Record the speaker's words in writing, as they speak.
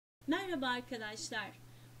Merhaba arkadaşlar.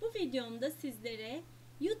 Bu videomda sizlere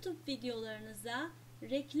YouTube videolarınıza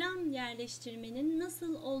reklam yerleştirmenin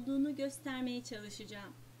nasıl olduğunu göstermeye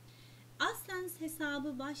çalışacağım. AdSense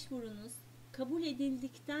hesabı başvurunuz kabul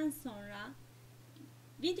edildikten sonra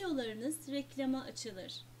videolarınız reklama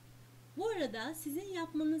açılır. Bu arada sizin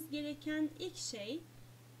yapmanız gereken ilk şey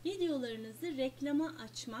videolarınızı reklama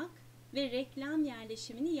açmak ve reklam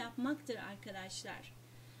yerleşimini yapmaktır arkadaşlar.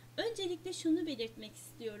 Öncelikle şunu belirtmek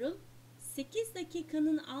istiyorum. 8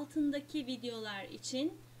 dakikanın altındaki videolar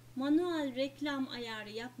için manuel reklam ayarı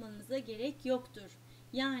yapmanıza gerek yoktur.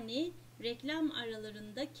 Yani reklam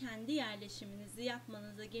aralarında kendi yerleşiminizi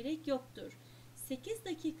yapmanıza gerek yoktur. 8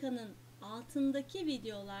 dakikanın altındaki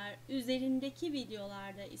videolar, üzerindeki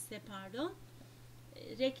videolarda ise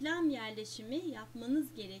reklam yerleşimi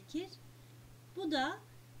yapmanız gerekir. Bu da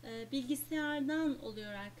bilgisayardan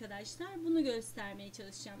oluyor arkadaşlar. Bunu göstermeye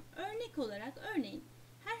çalışacağım. Örnek olarak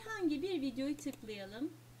herhangi bir videoyu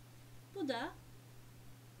tıklayalım. Bu da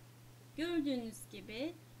gördüğünüz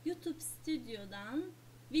gibi YouTube Studio'dan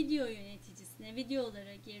video yöneticisine,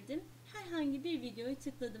 videolara girdim. Herhangi bir videoyu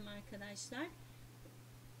tıkladım arkadaşlar.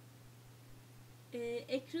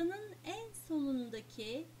 Ekranın en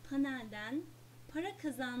solundaki panelden para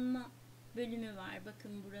kazanma bölümü var.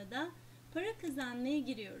 Bakın burada. Para kazanmaya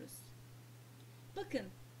giriyoruz. Bakın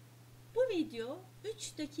bu video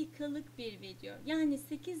 3 dakikalık bir video. Yani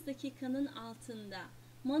 8 dakikanın altında.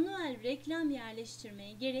 Manuel reklam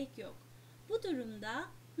yerleştirmeye gerek yok. Bu durumda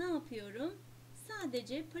ne yapıyorum?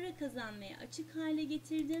 Sadece para kazanmaya açık hale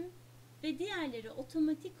getirdim ve diğerleri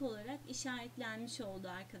otomatik olarak işaretlenmiş oldu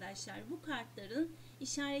arkadaşlar. Bu kartların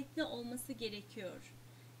işaretli olması gerekiyor.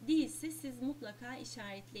 Değilse siz mutlaka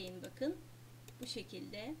işaretleyin. Bakın bu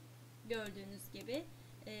şekilde. Gördüğünüz gibi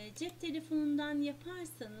cep telefonundan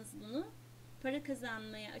yaparsanız bunu para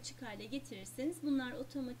kazanmaya açık hale getirirseniz bunlar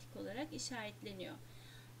otomatik olarak işaretleniyor.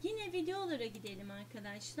 Yine videolara gidelim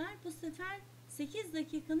arkadaşlar. Bu sefer 8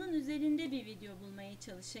 dakikanın üzerinde bir video bulmaya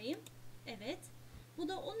çalışayım. Evet. Bu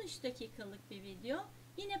da 13 dakikalık bir video.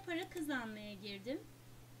 Yine para kazanmaya girdim.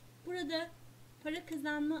 Burada para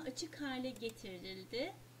kazanma açık hale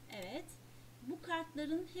getirildi. Evet. Bu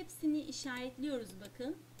kartların hepsini işaretliyoruz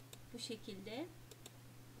bakın. Bu şekilde.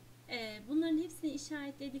 Bunların hepsini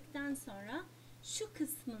işaretledikten sonra şu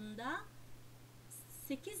kısmında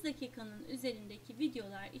 8 dakikanın üzerindeki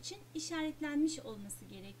videolar için işaretlenmiş olması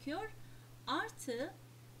gerekiyor. Artı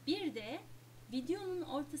bir de videonun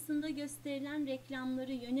ortasında gösterilen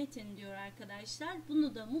reklamları yönetin diyor arkadaşlar.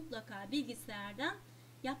 Bunu da mutlaka bilgisayardan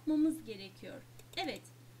yapmamız gerekiyor. Evet,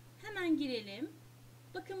 hemen girelim.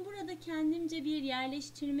 Bakın burada kendimce bir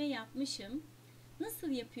yerleştirme yapmışım. Nasıl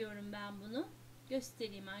yapıyorum ben bunu?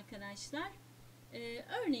 Göstereyim arkadaşlar.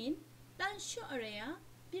 Örneğin ben şu araya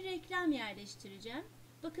bir reklam yerleştireceğim.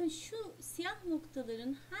 Bakın şu siyah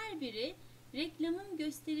noktaların her biri reklamın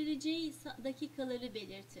gösterileceği dakikaları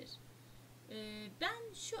belirtir.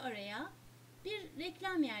 Ben şu araya bir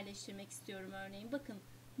reklam yerleştirmek istiyorum örneğin. Bakın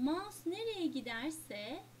mouse nereye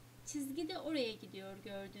giderse çizgi de oraya gidiyor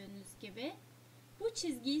gördüğünüz gibi. Bu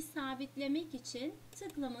çizgiyi sabitlemek için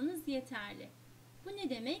tıklamanız yeterli. Bu ne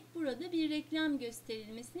demek? Burada bir reklam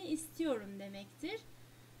gösterilmesini istiyorum demektir.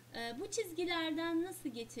 Bu çizgilerden nasıl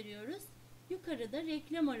getiriyoruz? Yukarıda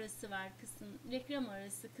reklam arası var reklam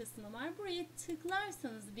arası kısmı var. Buraya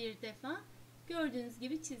tıklarsanız bir defa gördüğünüz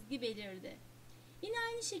gibi çizgi belirdi. Yine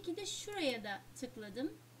aynı şekilde şuraya da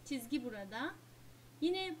tıkladım. Çizgi burada.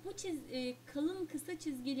 Yine bu kalın kısa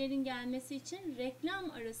çizgilerin gelmesi için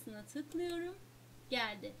reklam arasına tıklıyorum.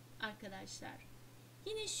 Geldi arkadaşlar.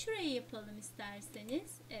 Yine şuraya yapalım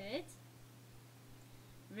isterseniz. Evet.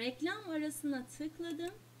 Reklam arasına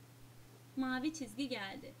tıkladım. Mavi çizgi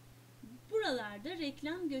geldi. Buralarda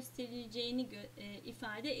reklam gösterileceğini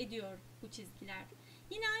ifade ediyor bu çizgiler.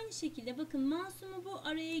 Yine aynı şekilde bakın mouse'umu bu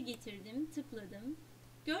araya getirdim. Tıkladım.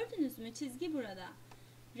 Gördünüz mü? Çizgi burada.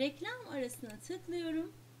 Reklam arasına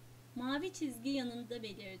tıklıyorum. Mavi çizgi yanında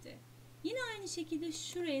belirdi. Yine aynı şekilde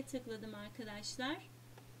şuraya tıkladım arkadaşlar.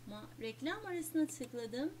 Reklam arasına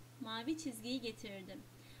tıkladım. Mavi çizgiyi getirdim.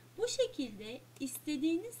 Bu şekilde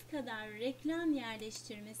istediğiniz kadar reklam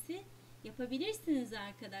yerleştirmesi yapabilirsiniz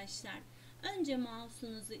arkadaşlar. Önce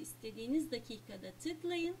mouse'unuzu istediğiniz dakikada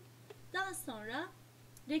tıklayın. Daha sonra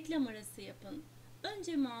reklam arası yapın.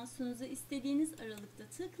 Önce mouse'unuzu istediğiniz aralıkta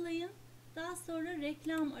tıklayın. Daha sonra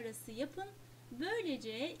reklam arası yapın.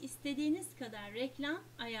 Böylece istediğiniz kadar reklam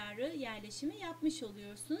ayarı yerleşimi yapmış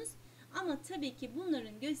oluyorsunuz. Ama tabii ki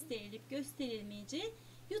bunların gösterilip gösterilmeyeceği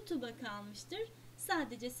YouTube'a kalmıştır.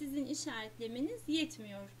 Sadece sizin işaretlemeniz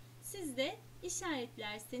yetmiyor. Siz de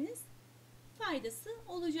işaretlerseniz faydası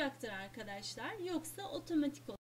olacaktır arkadaşlar. Yoksa otomatik olarak